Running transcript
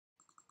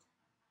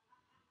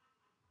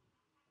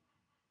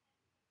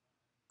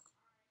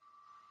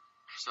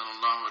أحسن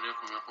الله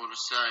إليكم. يقول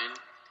السائل: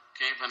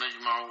 كيف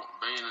نجمع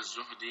بين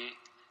الزهد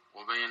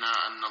وبين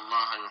أن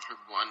الله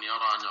يحب أن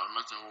يرى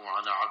نعمته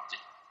على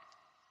عبده؟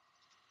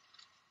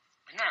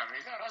 نعم،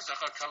 إذا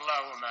رزقك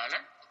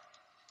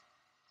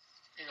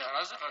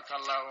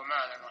الله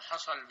مالا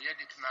وحصل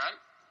بيدك مال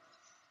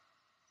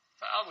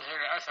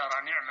فأظهر أثر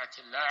نعمة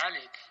الله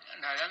عليك،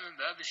 لأن هذا من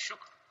باب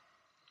الشكر.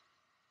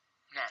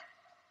 نعم.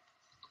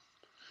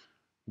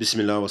 بسم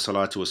الله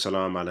والصلاة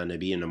والسلام على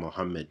نبينا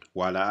محمد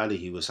وعلى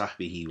آله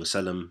وصحبه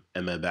وسلم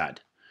أما بعد.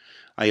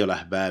 أيها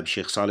الأحباب,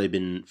 Sheikh Saalih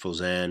bin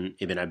Fawzaan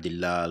ibn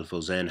Abdullah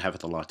Al-Fawzaan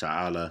Hafidhullah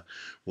Ta'ala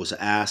was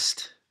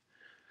asked,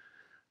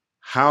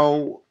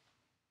 how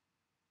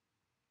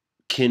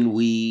can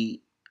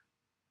we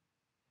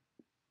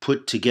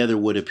put together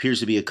what appears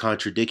to be a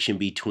contradiction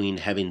between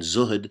having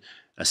zuhd,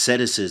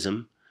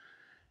 asceticism,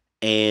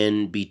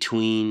 and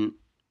between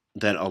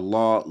that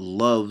Allah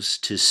loves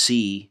to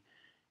see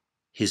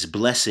His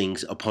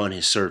blessings upon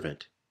His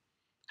servant?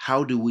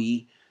 How do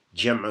we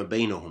jam'a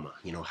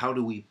baynahuma? How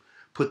do we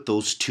put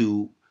those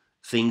two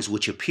things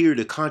which appear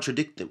to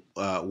contradict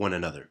one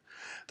another?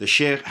 The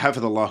Shaykh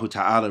Hafidhullah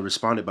Ta'ala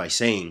responded by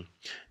saying,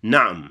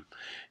 Na'am.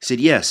 He said,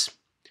 yes,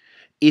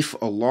 if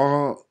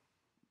Allah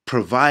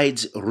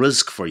provides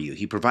rizq for you,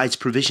 He provides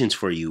provisions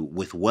for you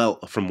with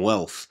from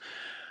wealth,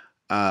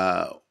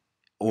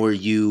 or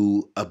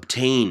you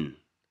obtain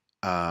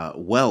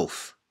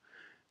wealth,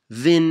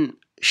 then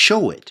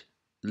show it.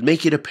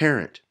 Make it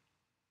apparent.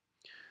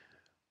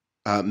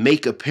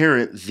 Make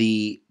apparent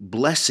the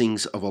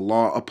blessings of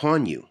Allah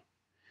upon you.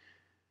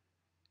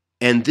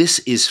 And this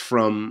is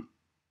from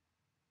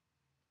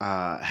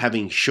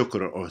having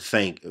shukr or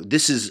thank.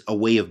 This is a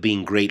way of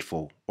being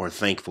grateful or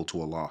thankful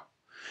to Allah.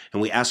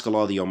 And we ask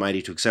Allah the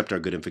Almighty to accept our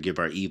good and forgive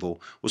our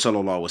evil. Wa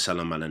sallallahu wa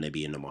sallam ala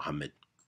nabiyyina Muhammad.